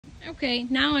Okay,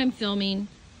 now I'm filming.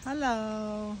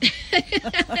 Hello.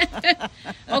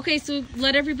 Okay, so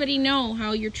let everybody know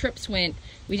how your trips went.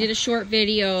 We did a short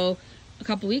video a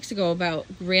couple weeks ago about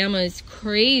Grandma's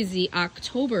crazy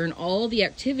October and all the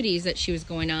activities that she was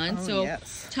going on. So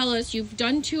yes. Tell us, you've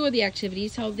done 2 of the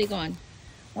activities. How have they gone?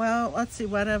 Well, let's see,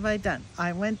 what have I done?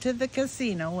 I went to the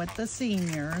casino with the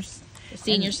seniors. The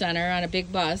senior center on a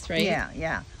big bus, right?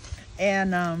 Yeah.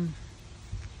 And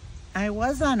I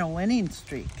was on a winning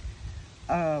streak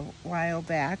a while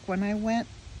back when I went.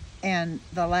 And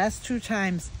the last 2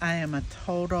 times, I am a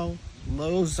total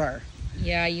loser.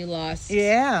 Yeah, you lost.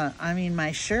 Yeah, I mean,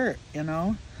 my shirt, you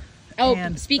know. Oh,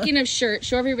 And speaking of shirt,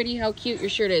 show everybody how cute your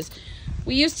shirt is.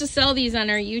 We used to sell these on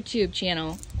our YouTube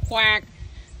channel. Quack.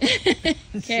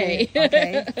 Okay.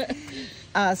 Okay.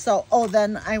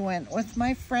 Then I went with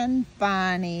my friend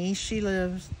Bonnie. She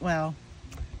lives,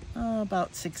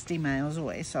 about 60 miles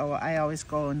away. So I always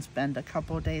go and spend a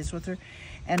couple of days with her.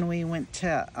 And we went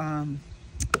to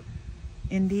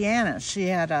Indiana. She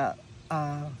had a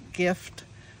gift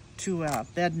to a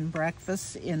bed and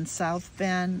breakfast in South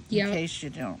Bend. Yep. In case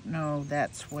you don't know,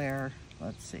 that's where,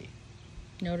 let's see.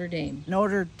 Notre Dame.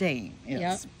 Notre Dame,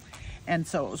 yes. Yep. And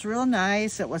so it was real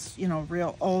nice. It was,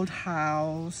 real old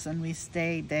house, and we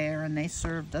stayed there, and they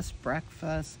served us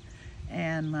breakfast.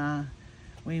 And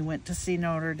we went to see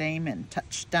Notre Dame and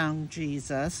Touchdown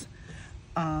Jesus.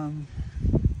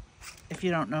 If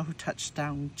you don't know who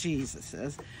Touchdown Jesus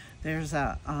is, there's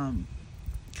a,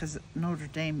 because Notre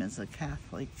Dame is a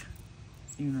Catholic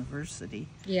university.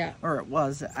 Yeah. Or it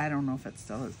was. I don't know if it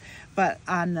still is. But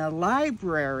on the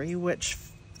library, which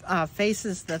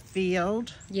faces the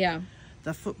field,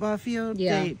 the football field,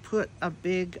 they put a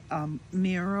big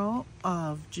mural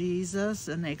of Jesus,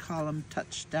 and they call him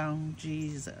Touchdown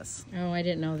Jesus. Oh, I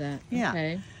didn't know that. Yeah.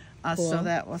 Okay. Cool. So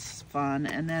that was fun.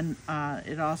 And then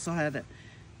it also had a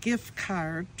gift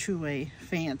card to a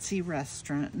fancy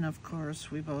restaurant, and of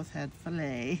course we both had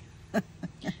filet.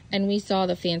 And we saw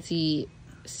the fancy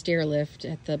stair lift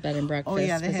at the bed and breakfast. Oh,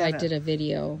 yeah, they because had I did a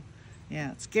video.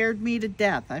 Yeah, it scared me to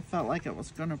death. I felt like it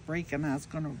was going to break and I was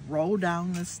going to roll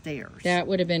down the stairs. That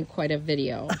would have been quite a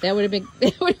video. That would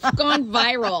have gone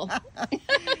viral.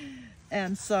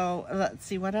 And so, let's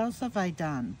see, what else have I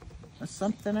done? There's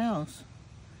something else.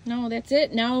 No, that's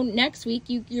it. Now, next week,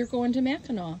 you're going to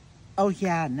Mackinac. Oh,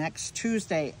 yeah, next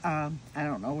Tuesday. I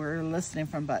don't know where you're listening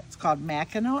from, but it's called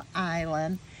Mackinac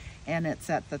Island, and it's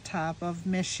at the top of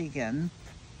Michigan.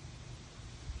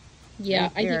 Yeah,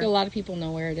 right I think a lot of people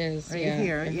know where it is. Right yeah,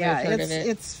 here.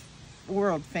 It's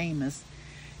world famous.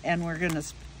 And we're going to,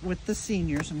 with the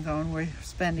seniors, we're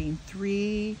spending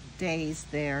 3 days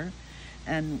there.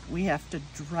 And we have to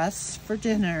dress for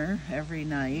dinner every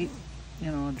night.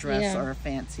 A dress or a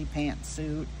fancy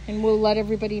pantsuit. And we'll let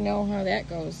everybody know how that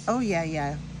goes. Oh,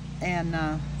 yeah. And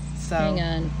so... Hang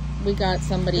on. We got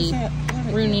somebody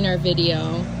ruining our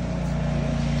video.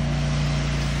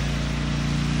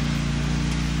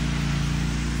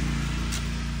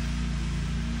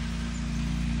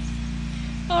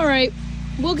 All right.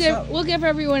 We'll give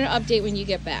everyone an update when you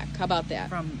get back. How about that?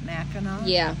 From Mackinac?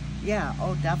 Yeah. Yeah,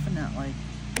 oh, definitely.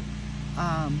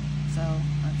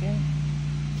 Okay.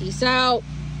 Peace out.